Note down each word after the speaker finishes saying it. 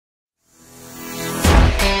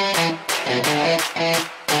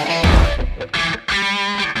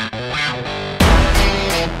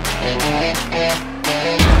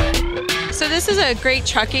So this is a great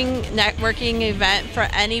trucking networking event for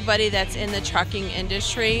anybody that's in the trucking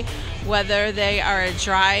industry, whether they are a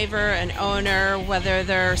driver, an owner, whether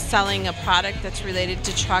they're selling a product that's related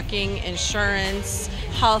to trucking, insurance,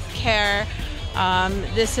 healthcare.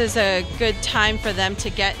 This is a good time for them to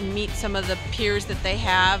get and meet some of the peers that they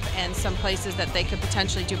have and some places that they could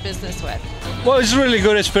potentially do business with. Well, it's a really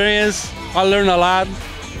good experience. I learned a lot.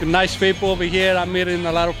 Nice people over here. I'm meeting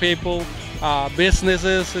a lot of people,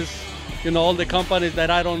 businesses, all the companies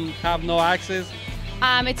that I don't have no access.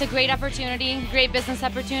 It's a great opportunity, great business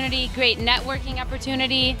opportunity, great networking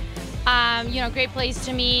opportunity, great place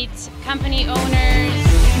to meet company owners.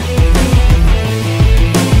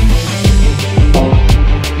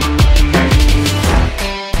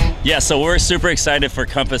 Yeah, so we're super excited for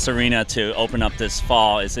Compass Arena to open up this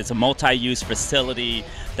fall. It's a multi-use facility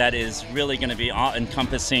that is really going to be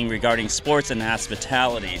all-encompassing regarding sports and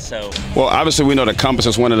hospitality. Well, obviously we know that Compass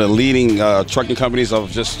is one of the leading trucking companies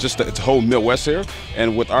of just the whole Midwest here.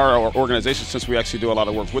 And with our organization, since we actually do a lot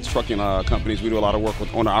of work with trucking companies, we do a lot of work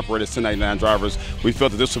with owner-operators, 1099 drivers. We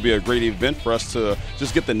felt that this would be a great event for us to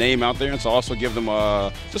just get the name out there and to also give them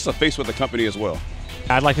just a face with the company as well.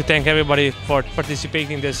 I'd like to thank everybody for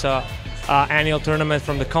participating in this annual tournament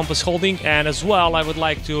from the Compass Holding, and as well I would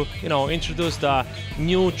like to introduce the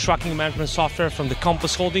new trucking management software from the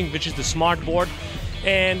Compass Holding, which is the Smart Board.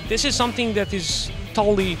 And this is something that is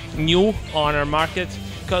totally new on our market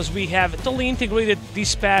because we have totally integrated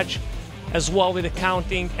dispatch as well with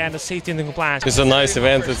accounting and the safety and the compliance. It's a nice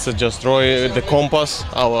event. It's just the Compass,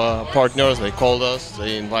 our partners, they called us,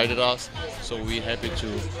 they invited us. So we're happy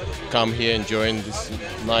to come here and join this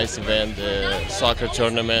nice event, the soccer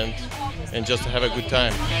tournament, and just to have a good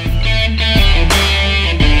time.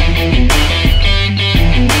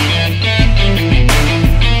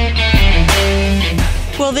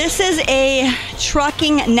 Well, this is a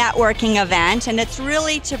trucking networking event, and it's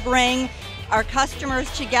really to bring our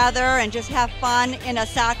customers together and just have fun in a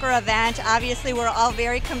soccer event. Obviously, we're all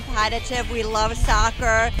very competitive. We love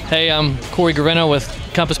soccer. Hey, I'm Corey Garino with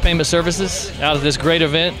Compass Payment Services, out of this great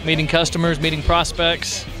event, meeting customers, meeting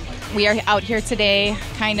prospects. We are out here today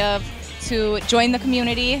kind of to join the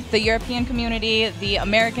community, the European community, the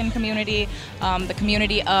American community, the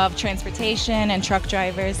community of transportation and truck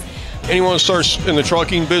drivers. Anyone starts in the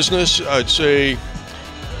trucking business, I'd say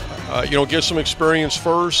get some experience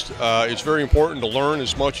first. It's very important to learn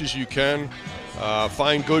as much as you can.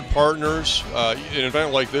 Find good partners. An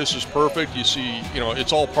event like this is perfect. You see,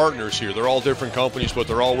 it's all partners here. They're all different companies, but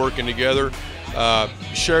they're all working together.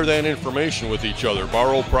 Share that information with each other.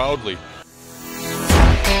 Borrow proudly.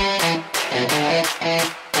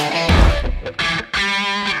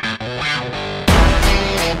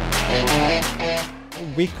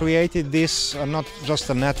 We created this not just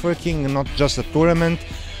a networking, not just a tournament.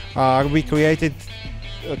 We created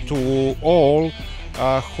to all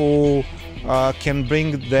who can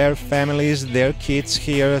bring their families, their kids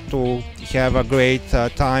here to have a great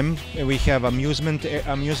time. We have amusement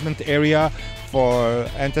area for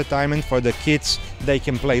entertainment for the kids. They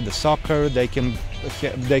can play the soccer, they can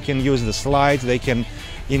use the slides, they can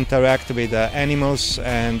interact with the animals,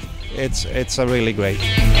 and it's a really great.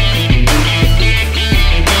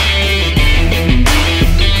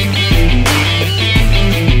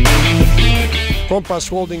 Compass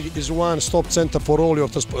Holding is one-stop center for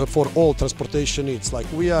all transportation needs. Like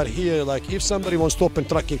we are here, like if somebody wants to open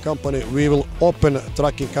trucking company, we will open a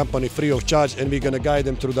trucking company free of charge, and we're gonna guide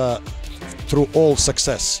them through all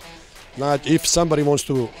success. Now, if somebody wants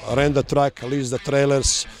to rent the truck, lease the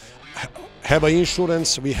trailers, have an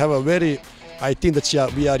insurance, we have I think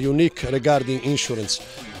that we are unique regarding insurance.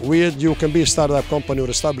 You can be a startup company or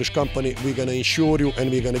established company, we're gonna insure you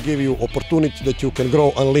and we're gonna give you opportunity that you can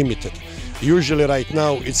grow unlimited. Usually right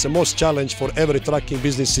now it's the most challenge for every trucking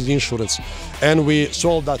business is insurance, and we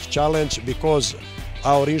solve that challenge because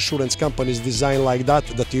our insurance company is designed like that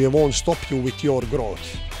it won't stop you with your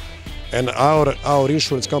growth. And our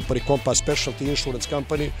insurance company, Compass Specialty Insurance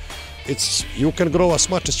Company, you can grow as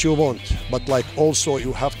much as you want, but like also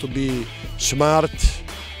you have to be smart,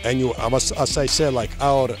 and as I said, like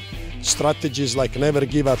our strategy is like never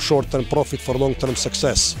give up short-term profit for long-term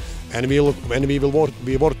success. And we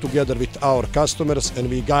work together with our customers and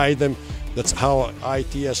we guide them. That's how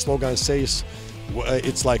ITA slogan says,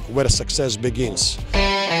 it's like where success begins.